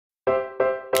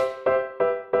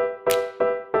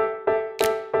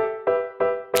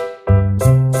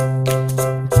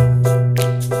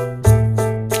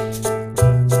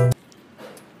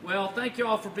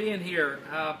all for being here.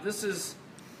 This is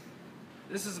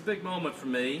a big moment for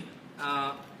me.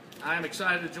 I am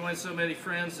excited to join so many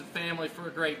friends and family for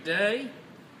a great day.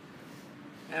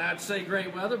 And I'd say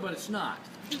great weather, but it's not.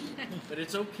 But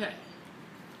it's okay,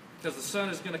 because the sun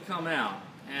is going to come out,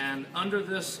 and under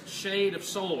this shade of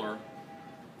solar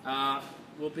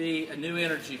will be a new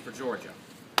energy for Georgia.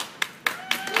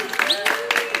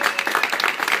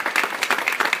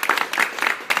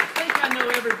 I know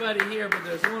everybody here, but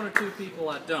there's one or two people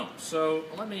I don't. So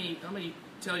let me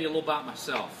tell you a little about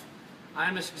myself.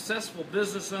 I'm a successful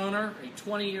business owner, a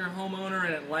 20-year homeowner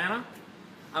in Atlanta.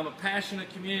 I'm a passionate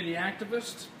community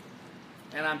activist,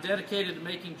 and I'm dedicated to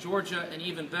making Georgia an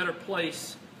even better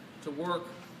place to work,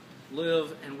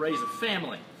 live, and raise a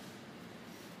family.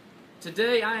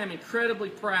 Today, I am incredibly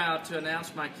proud to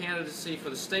announce my candidacy for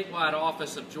the statewide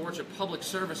office of Georgia Public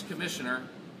Service Commissioner,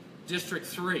 District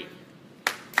 3.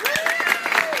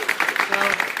 So,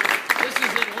 this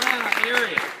is Atlanta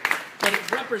area, but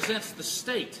it represents the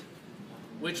state,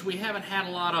 which we haven't had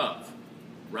a lot of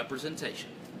representation.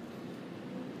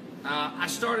 I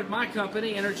started my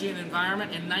company, Energy and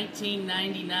Environment, in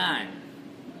 1999.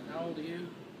 How old are you?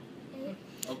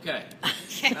 Okay.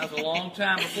 That was a long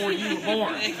time before you were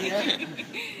born.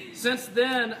 Since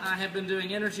then, I have been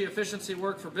doing energy efficiency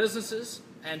work for businesses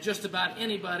and just about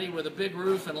anybody with a big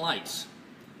roof and lights.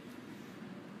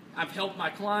 I've helped my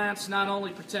clients not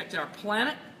only protect our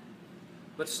planet,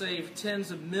 but save tens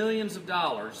of millions of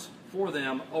dollars for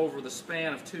them over the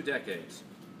span of 2 decades.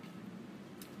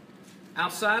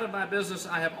 Outside of my business,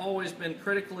 I have always been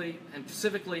critically and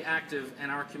civically active in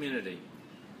our community.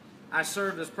 I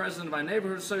served as president of my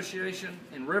neighborhood association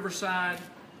in Riverside,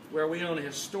 where we own a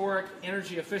historic,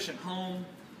 energy-efficient home.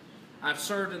 I've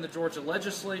served in the Georgia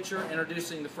Legislature,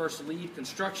 introducing the first LEED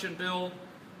construction bill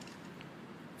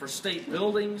for state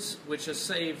buildings, which has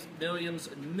saved millions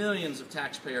and millions of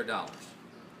taxpayer dollars.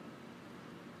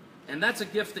 And that's a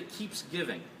gift that keeps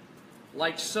giving,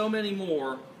 like so many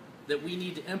more that we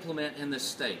need to implement in this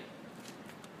state.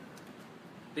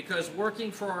 Because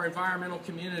working for our environmental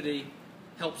community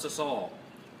helps us all.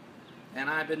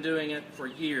 And I've been doing it for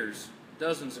years,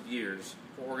 dozens of years,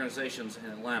 for organizations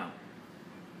in Atlanta.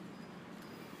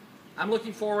 I'm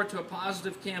looking forward to a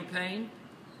positive campaign.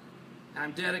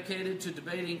 I'm dedicated to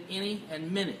debating any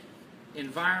and many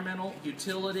environmental,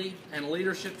 utility, and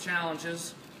leadership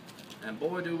challenges, and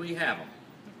boy do we have them,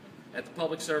 at the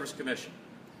Public Service Commission.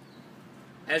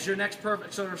 As your next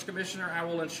Public Service Commissioner, I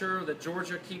will ensure that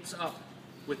Georgia keeps up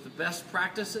with the best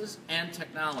practices and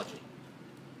technology.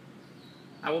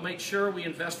 I will make sure we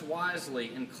invest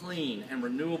wisely in clean and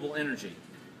renewable energy,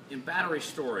 in battery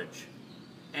storage,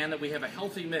 and that we have a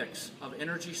healthy mix of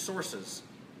energy sources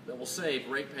that will save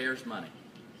ratepayers money.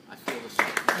 I feel the same.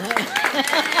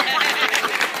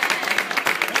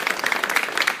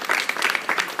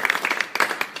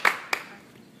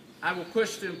 I will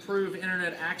push to improve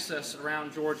internet access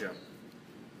around Georgia,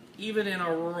 even in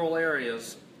our rural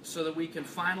areas, so that we can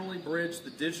finally bridge the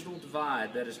digital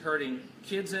divide that is hurting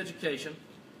kids' education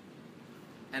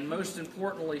and, most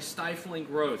importantly, stifling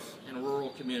growth in rural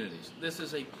communities. This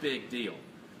is a big deal.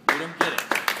 We don't get it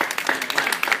in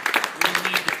Atlanta. We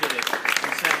need to get it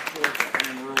in South Georgia and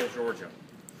in rural Georgia.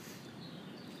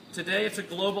 Today, it's a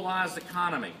globalized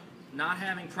economy. Not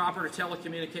having proper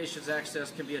telecommunications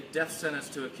access can be a death sentence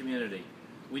to a community.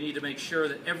 We need to make sure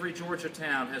that every Georgia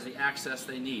town has the access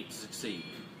they need to succeed.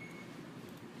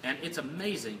 And it's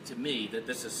amazing to me that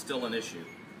this is still an issue.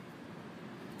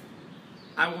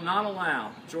 I will not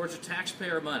allow Georgia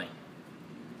taxpayer money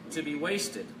to be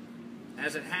wasted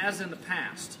as it has in the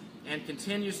past and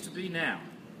continues to be now.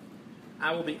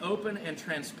 I will be open and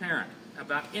transparent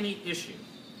about any issue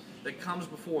that comes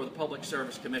before the Public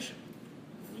Service Commission.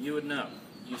 You would know.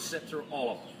 You sit through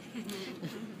all of them.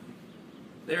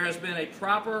 There has been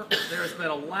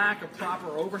a lack of proper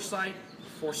oversight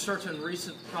for certain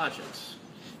recent projects,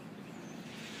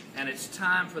 and it's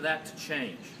time for that to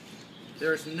change.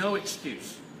 There is no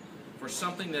excuse for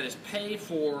something that is paid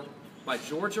for by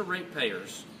Georgia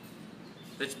ratepayers,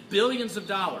 that's billions of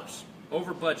dollars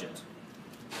over budget,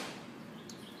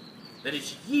 that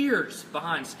is years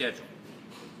behind schedule,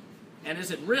 and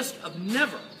is at risk of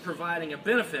never providing a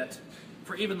benefit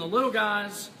for even the little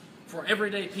guys, for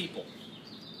everyday people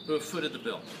who have footed the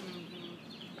bill.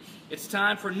 It's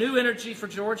time for new energy for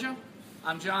Georgia.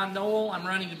 I'm Noel. I'm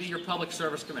running to be your Public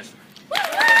Service Commissioner.